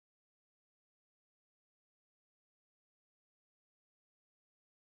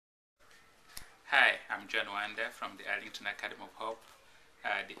Hi, I'm Wanda from the Arlington Academy of Hope.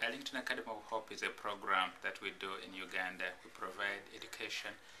 The Arlington Academy of Hope is a program that we do in Uganda. We provide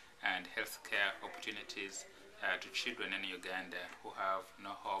education and healthcare opportunities to children in Uganda who have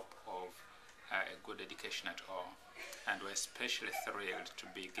no hope of a good education at all. And we're especially thrilled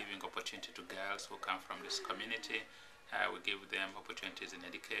to be giving opportunity to girls who come from this community. We give them opportunities in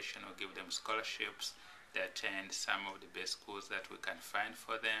education, we give them scholarships. They attend some of the best schools that we can find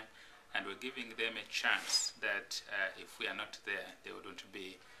for them. And we're giving them a chance that if we are not there, they wouldn't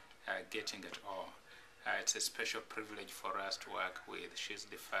be getting it all. It's a special privilege for us to work with She's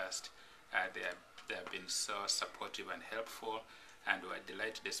the First. They have been so supportive and helpful, and we're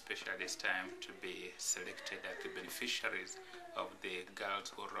delighted, especially this time, to be selected as the beneficiaries of the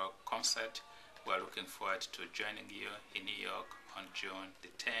Girls Who Rock concert. We're looking forward to joining you in New York on June the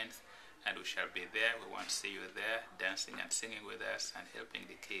 10th. And we shall be there. We want to see you there, dancing and singing with us and helping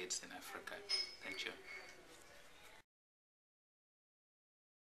the kids in Africa. Thank you.